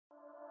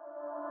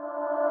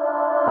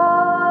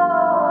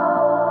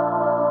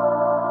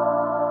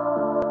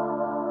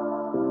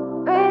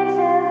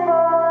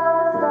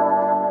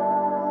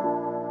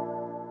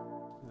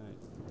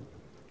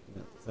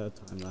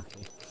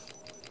lucky.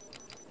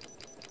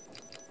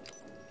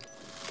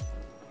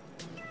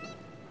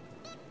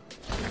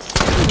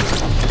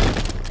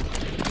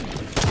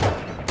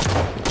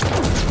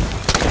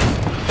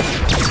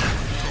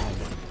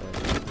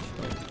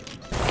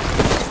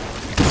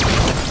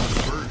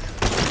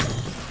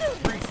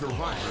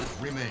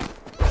 Remain.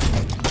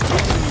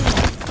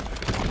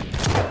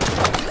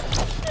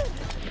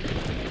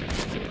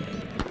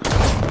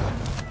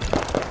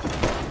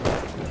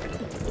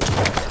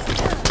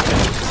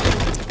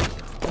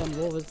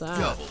 What was that?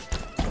 Double.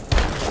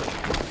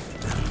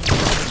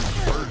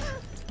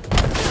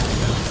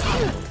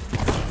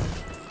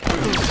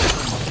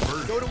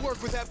 Go to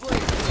work with that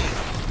blade.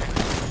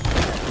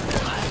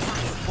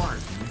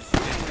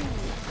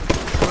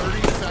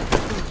 30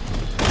 seconds.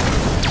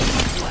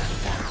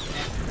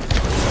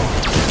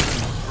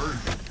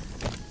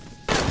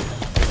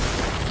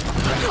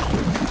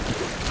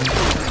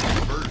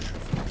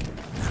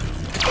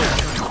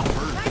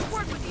 Nice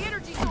work with the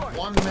energy source.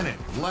 1 minute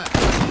left.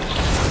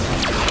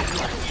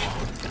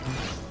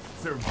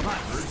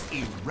 Survivors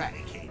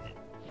eradicated.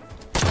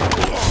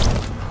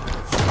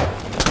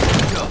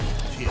 Double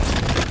kill.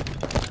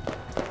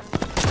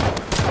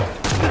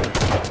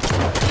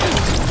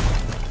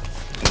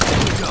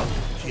 Double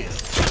kill.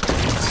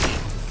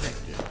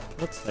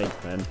 What's fake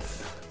then?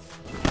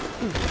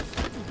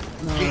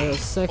 No, a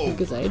second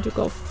because Angel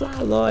got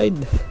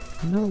flatlined.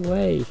 No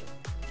way.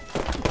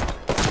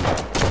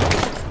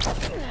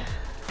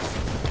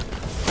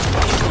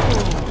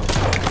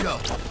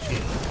 Double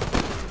kill.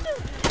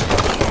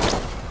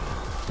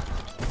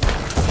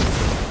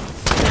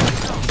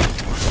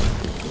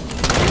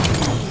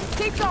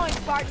 Keep going,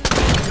 Spartan.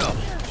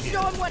 Double kill.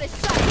 Show him what a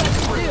shotgun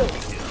can do.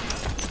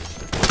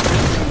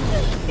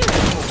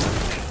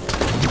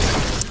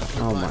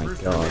 Oh my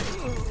god.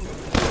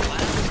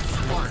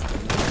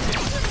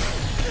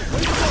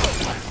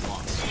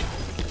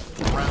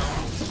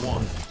 Round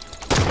 1.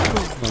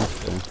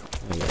 Okay.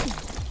 There you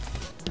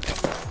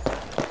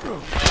go.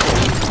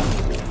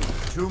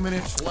 2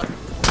 minutes left.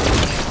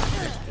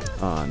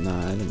 Oh no,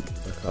 I didn't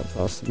look up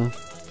fast enough.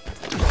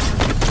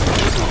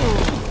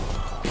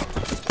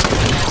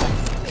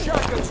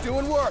 Shotgun's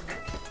doing work.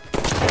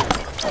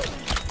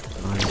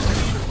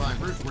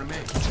 Survivors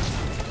remain.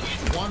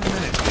 1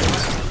 minute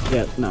left.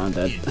 Yep, no, I'm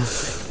dead.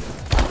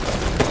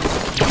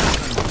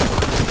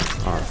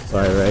 Oh,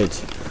 sorry, Rage.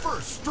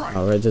 First strike.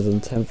 Oh, Rage is in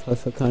 10th, I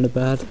feel kind of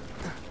bad.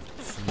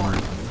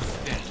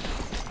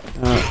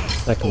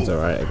 Seconds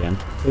alright again.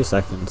 2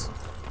 seconds.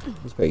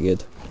 That's pretty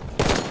good.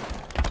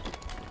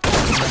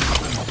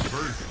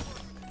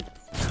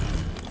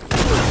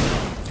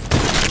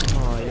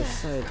 Oh, you're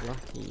so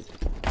lucky.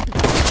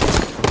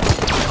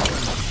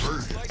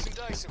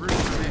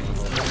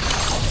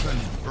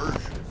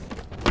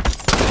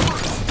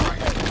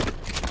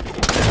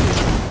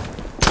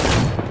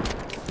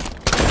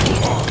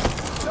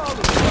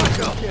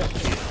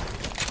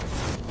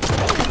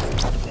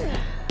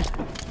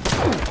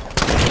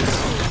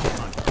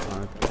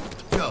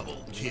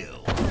 Double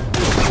kill.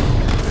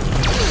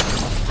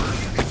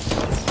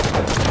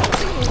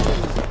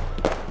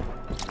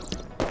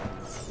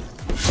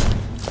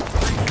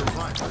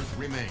 Survivors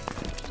remain.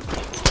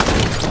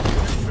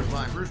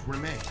 Survivors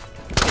remain.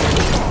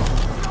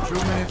 2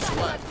 minutes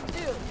left.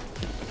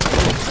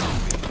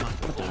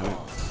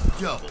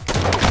 Double.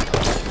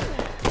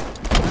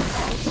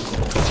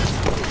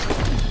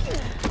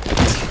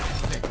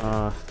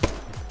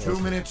 2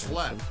 minutes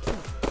left.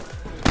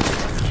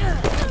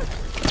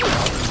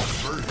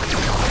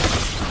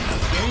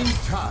 Game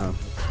time.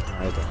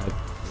 I got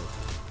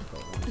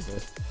one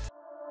assist.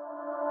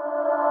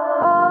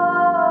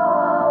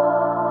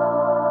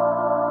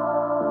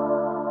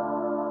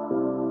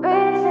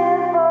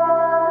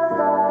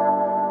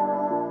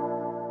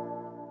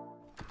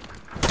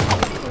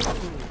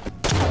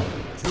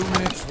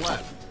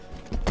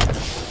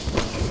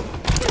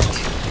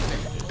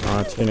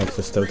 Ah, Tunics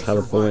are still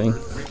teleporting.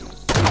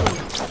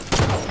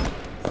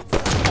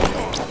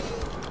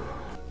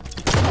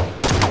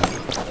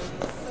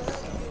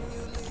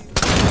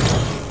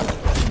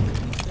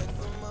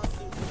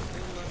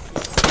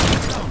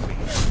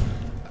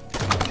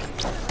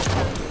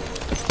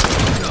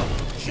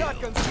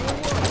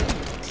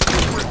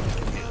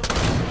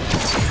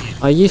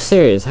 Are you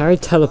serious? Harry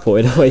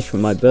teleported away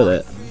from my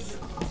bullet.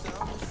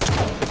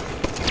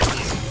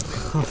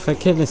 Oh, for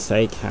goodness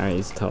sake,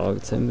 Harry's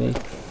targeting me. Go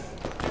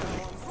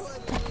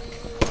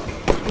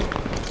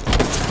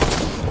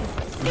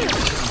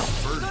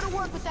to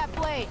work with that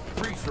blade.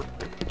 Go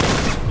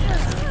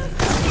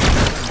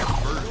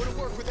to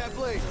work with that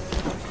blade.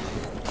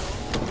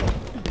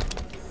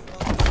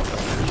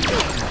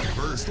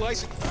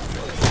 Slice it.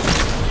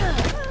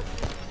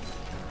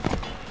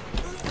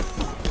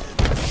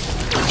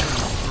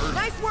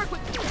 Nice work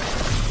with.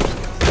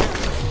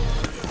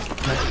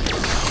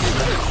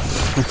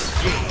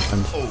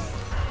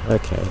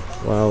 Okay,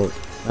 well,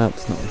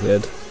 that's not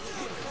good.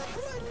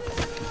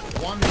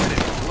 1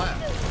 minute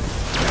left.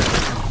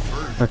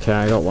 Okay,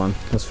 I got one.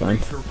 That's fine.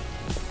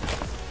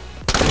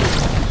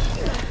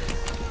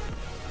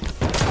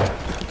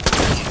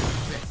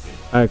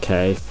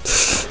 Okay.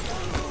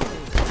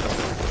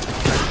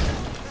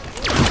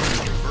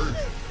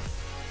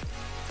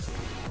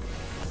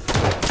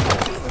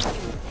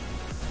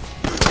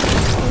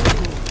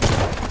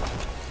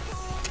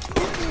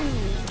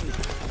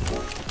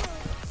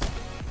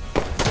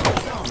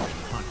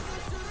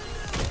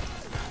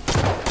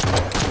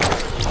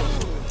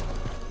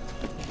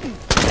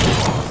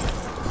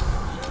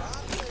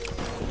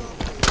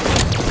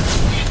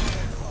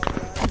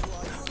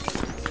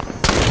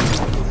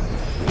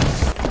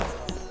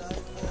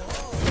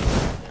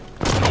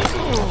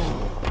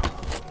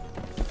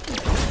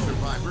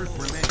 Survivors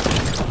remain.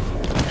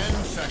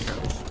 10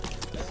 seconds.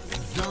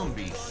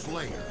 Zombie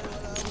Slayer.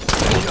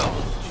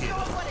 Double kill.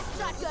 What a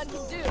shotgun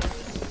can do.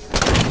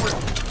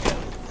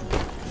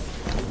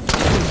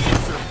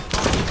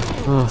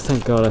 Oh,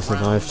 thank God I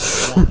survived.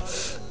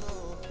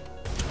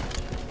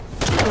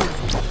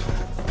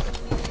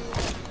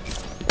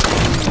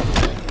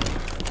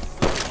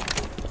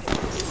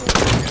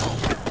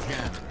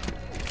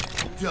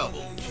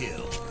 Double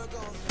kill.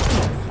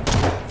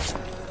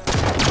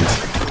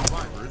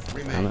 Survivors Damn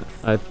remain. it.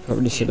 I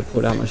probably should have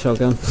pulled out my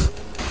shotgun.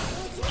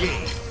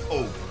 Game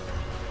over.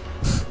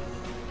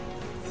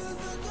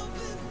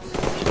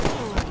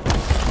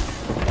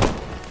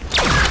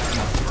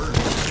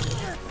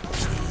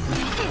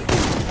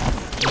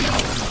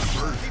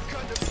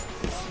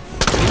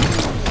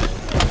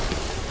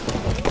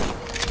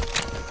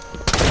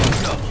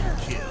 Double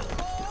kill.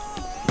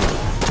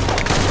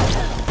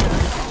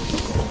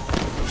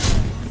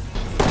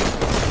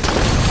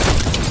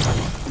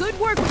 Good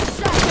work with the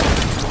shotgun.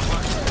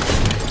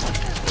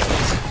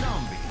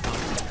 Zombie.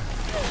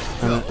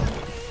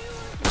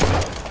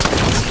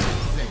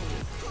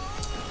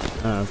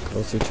 Of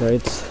course he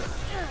trades.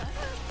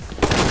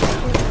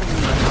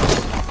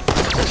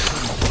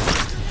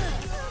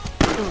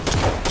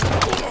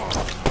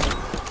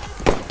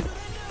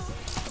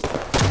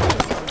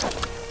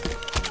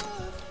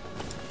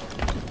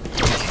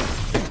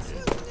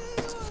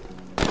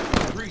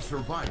 Three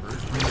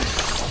survivors remain.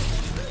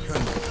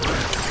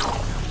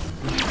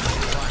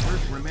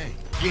 Survivors remain.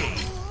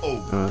 Game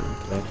over.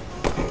 Okay.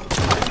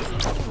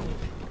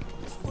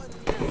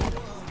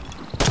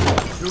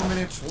 2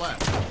 minutes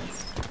left.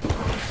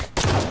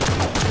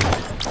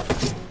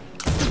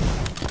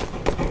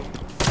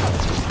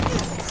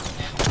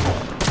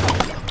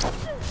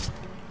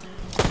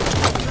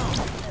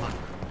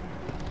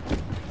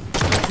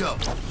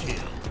 Double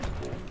kill.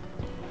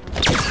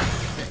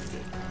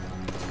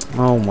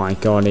 Oh my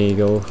God,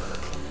 Eagle.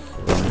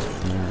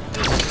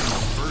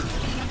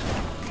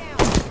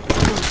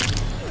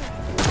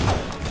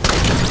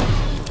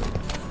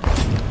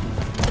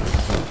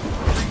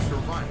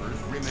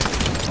 Survivors remain.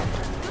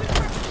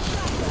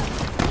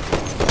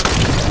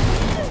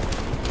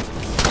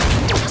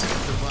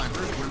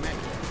 Survivors remain.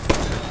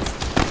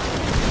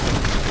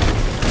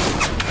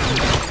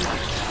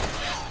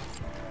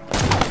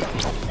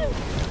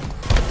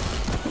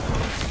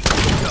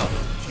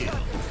 Double kill.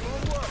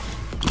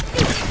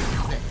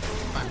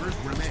 Survivors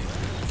remain.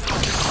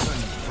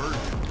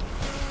 Conversion.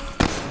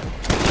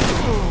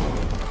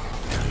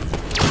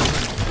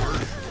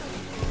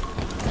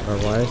 Bro,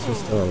 why is he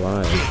still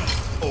alive?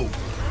 Over.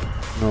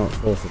 No,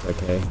 fourth is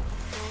okay.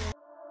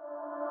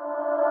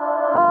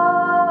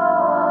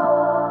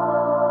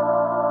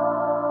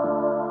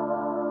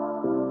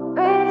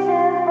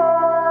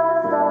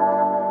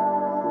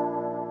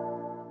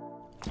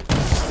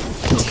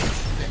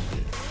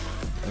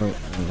 Oh,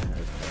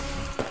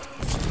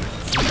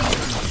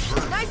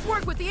 Nice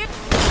work with the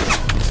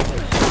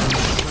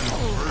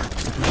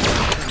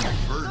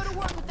Go to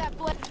work with that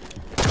blade.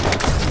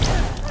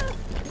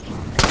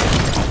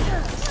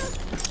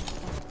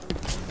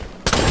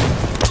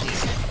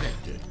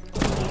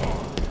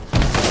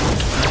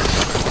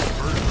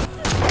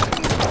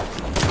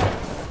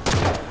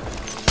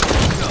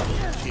 Double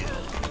kill.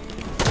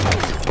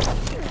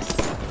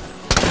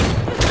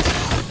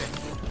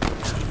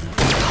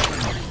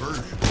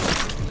 Conversion.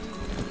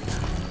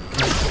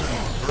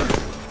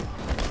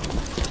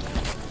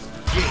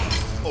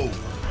 Game over.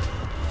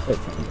 Wait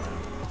for him.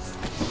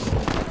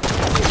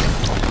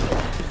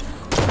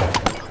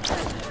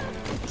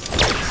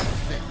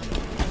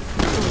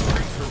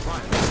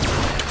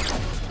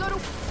 Go to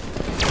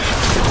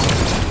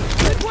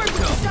Good work with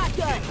the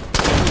shotgun.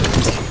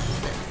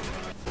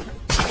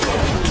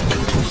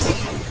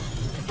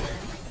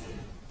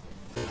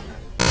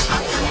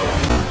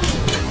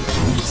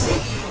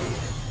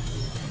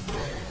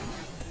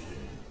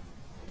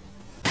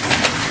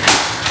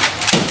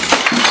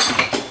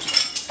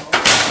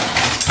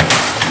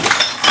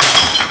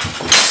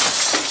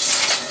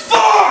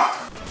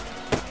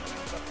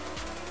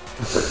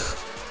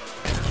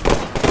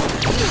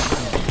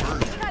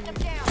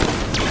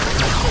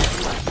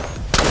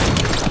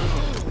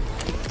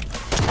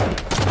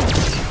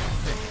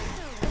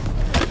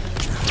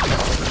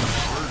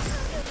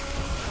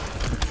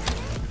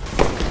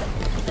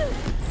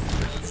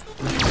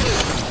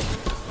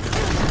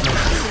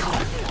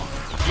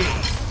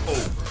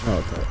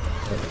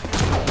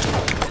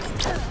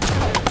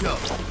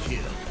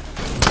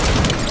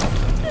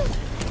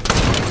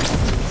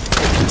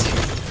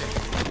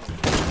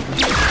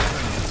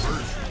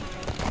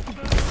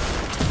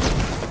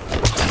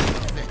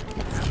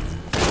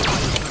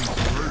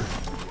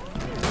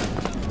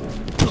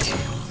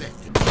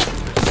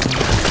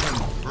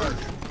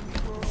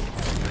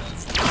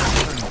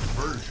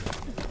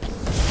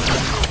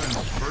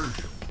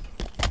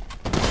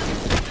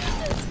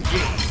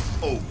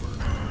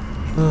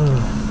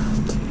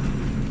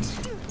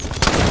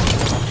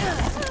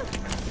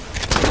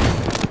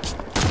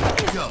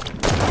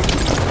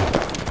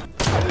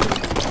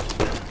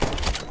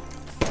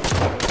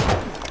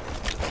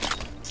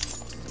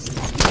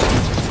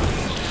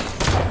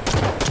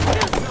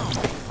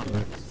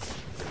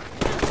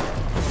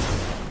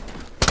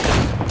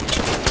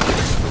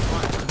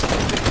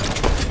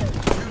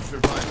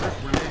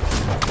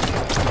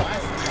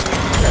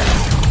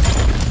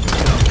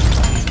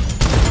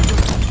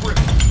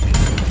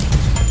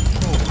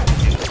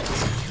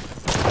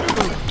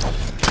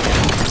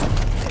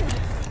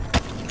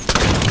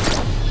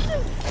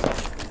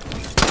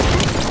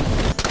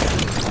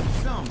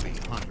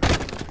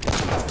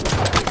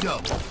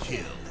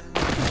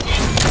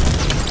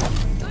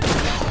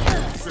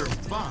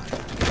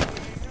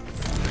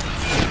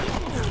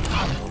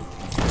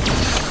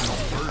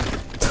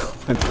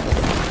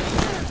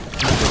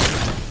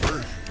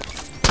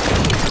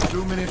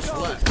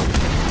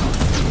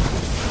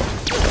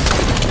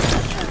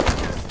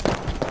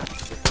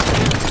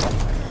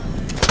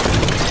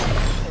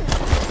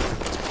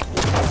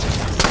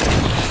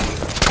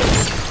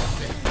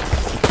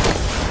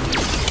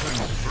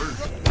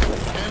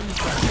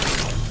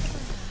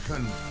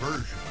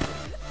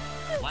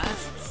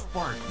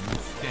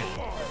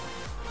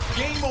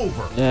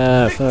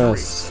 Yeah,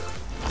 first.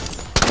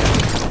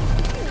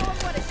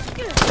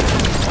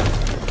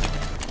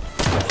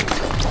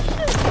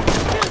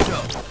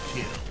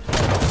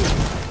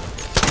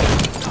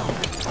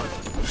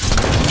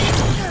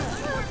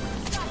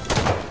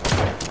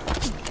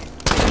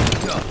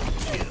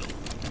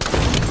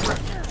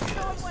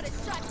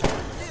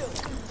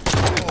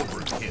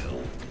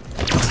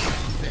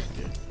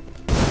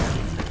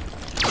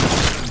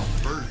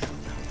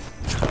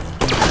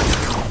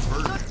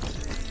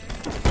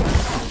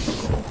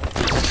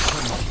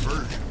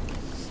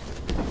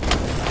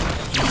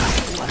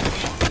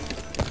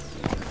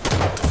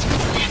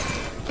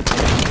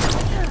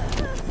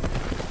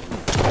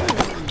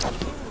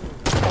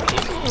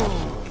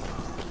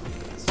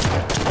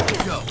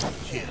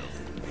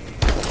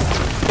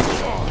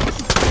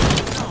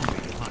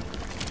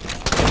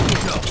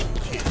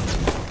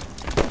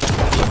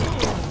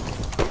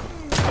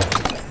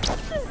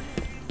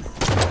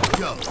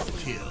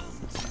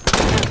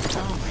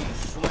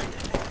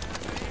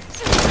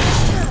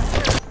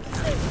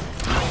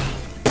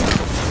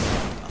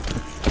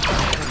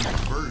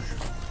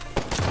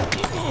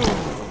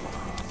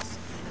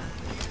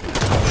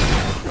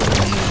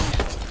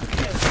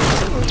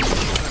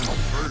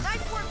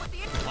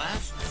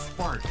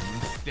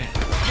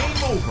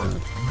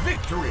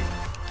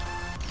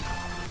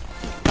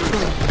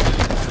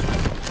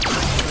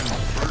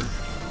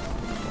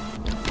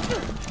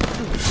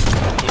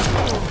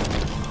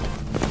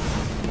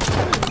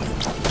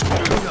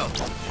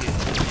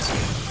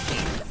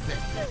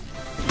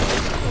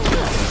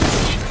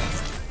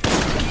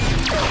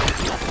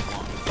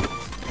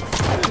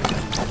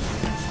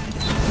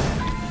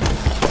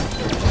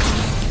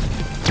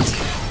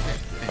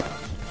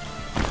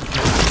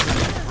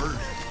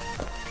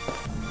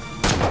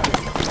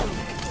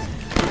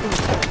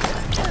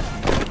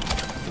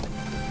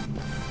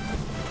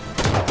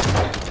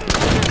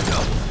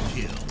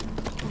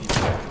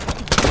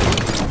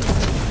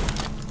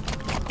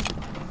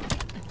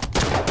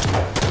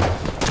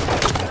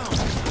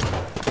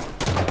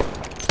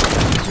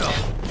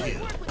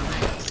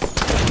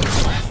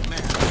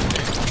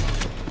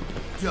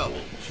 Double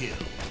kill.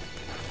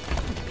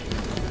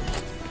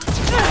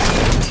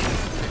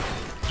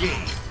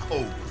 Game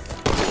over.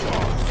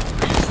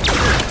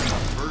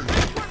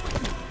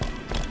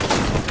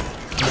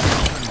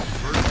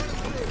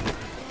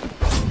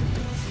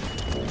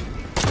 Next.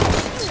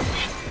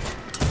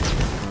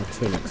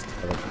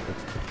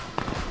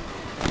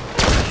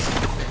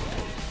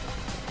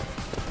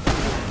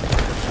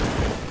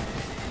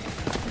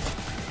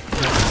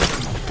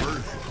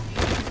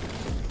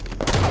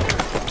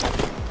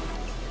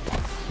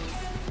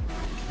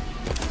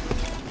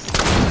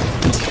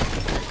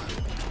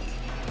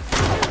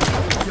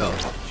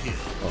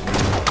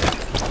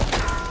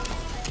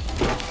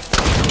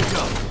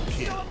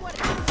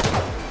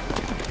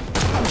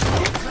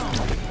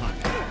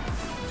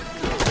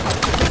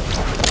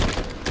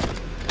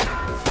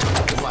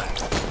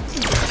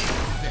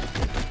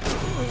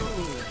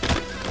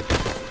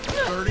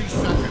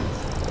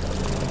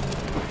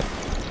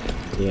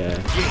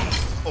 Yeah.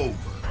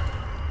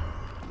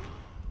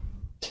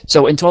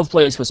 So in 12th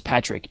place was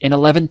Patrick. In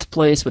 11th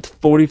place with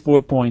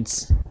 44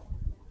 points.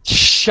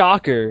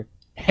 Shocker,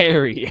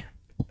 Harry.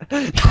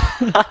 But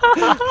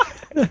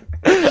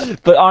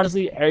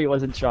honestly, Harry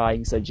wasn't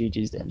trying, so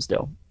GG's to him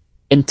still.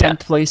 In 10th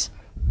place,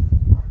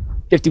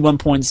 51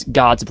 points,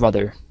 God's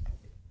brother.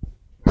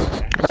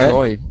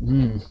 Troy.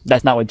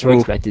 That's not what Troy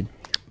expected.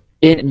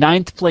 In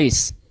 9th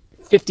place,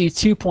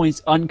 52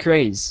 points,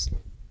 Uncraze.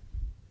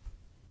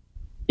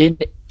 In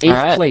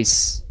 8th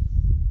place,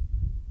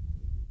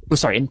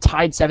 in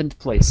tied 7th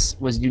place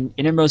was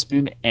Innermost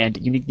Boom, and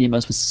Unique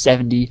Demos with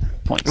 70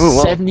 points.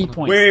 Ooh, 70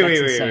 points.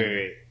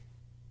 Wait.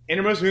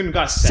 Innermost Boom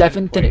got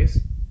 7th place.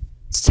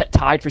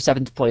 tied for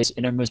 7th place,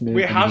 innermost move.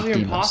 Wait, and how's it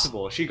Demons.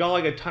 impossible? She got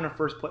like a ton of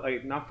first place,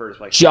 like not first,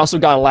 like She also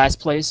got a last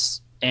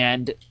place,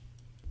 and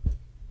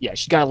yeah,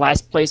 she got a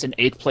last place and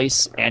 8th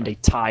place, and a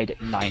tied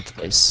 9th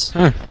place.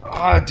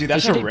 Oh, dude,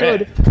 that's So she a did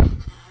rip. good.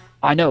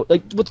 I know.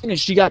 Like, what the thing is,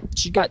 she got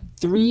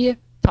 3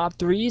 top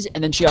 3s,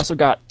 and then she also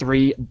got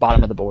 3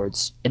 bottom of the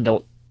boards and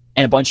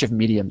a bunch of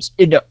mediums.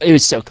 It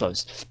was so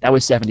close. That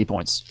was 70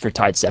 points for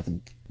tied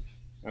 7th.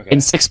 Okay. In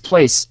 6th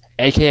place,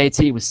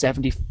 AKAT was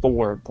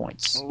 74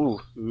 points. Ooh.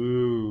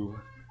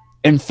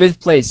 In 5th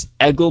place,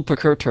 Egil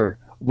Perkurter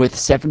with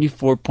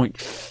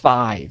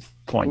 74.5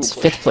 points.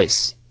 5th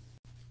place.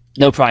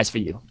 No prize for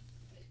you.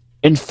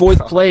 In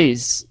 4th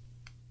place,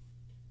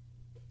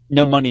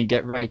 no money,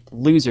 get right.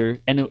 Loser.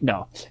 And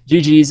no.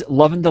 GG's,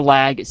 Loving the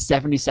Lag,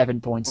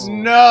 77 points.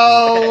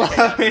 No.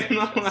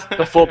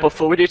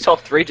 Before we do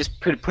top 3, just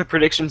put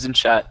predictions in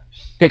chat.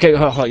 Okay,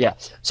 yeah.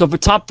 So for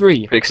top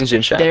 3, Predictions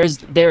in chat.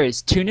 there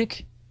is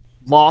Tunic,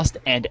 Lost,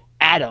 and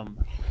Adam.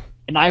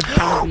 And I've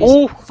counted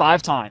these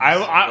 5 times.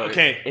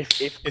 Okay. If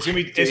It's gonna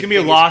be dude, a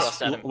fingers loss.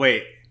 crossed, Adam.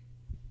 Wait,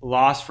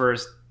 loss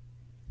first.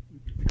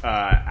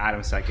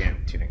 Adam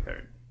second. Tunic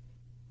third.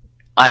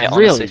 I honestly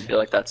Really? feel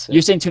like that's it.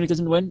 You're saying Tunic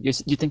doesn't win?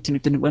 You think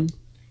Tunic didn't win?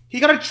 He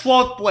got a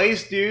 12th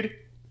place, dude.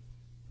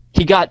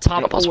 He got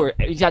top Not possible.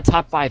 4. He got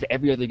top 5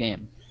 every other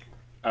game.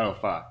 Oh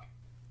fuck.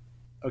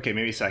 Okay,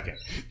 maybe second.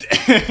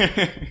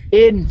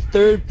 In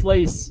 3rd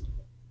place,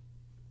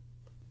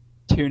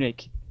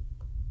 Tunic,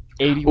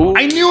 81.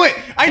 I knew it.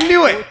 I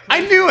knew it.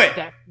 I knew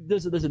it.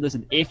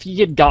 Listen. If he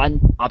had gotten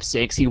top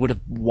 6, he would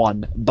have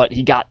won. But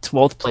he got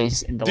 12th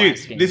place in the Dude,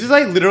 last game. this is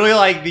like literally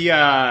like the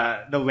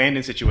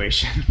Landon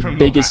situation from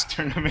Biggest-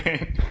 the last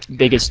tournament.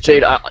 biggest.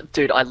 Dude,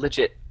 I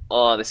legit.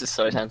 Oh, this is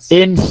so tense.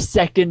 In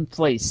 2nd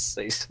place,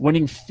 Please.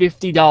 winning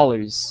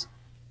 $50.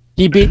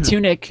 He beat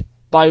Tunic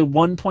by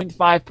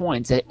 1.5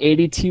 points at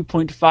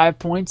 82.5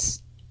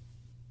 points.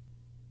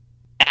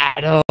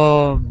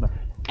 Adam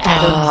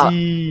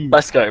Z.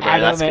 Let's go, bro.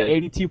 Adam That's at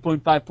good.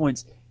 82.5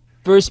 points.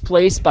 First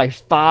place by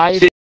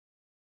 5.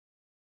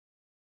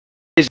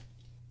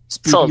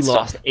 Spooky Solid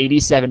lost stuff.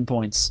 87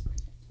 points.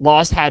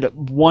 Lost had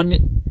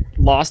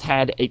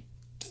a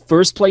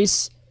first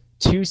place,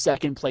 2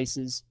 second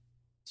places,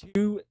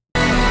 2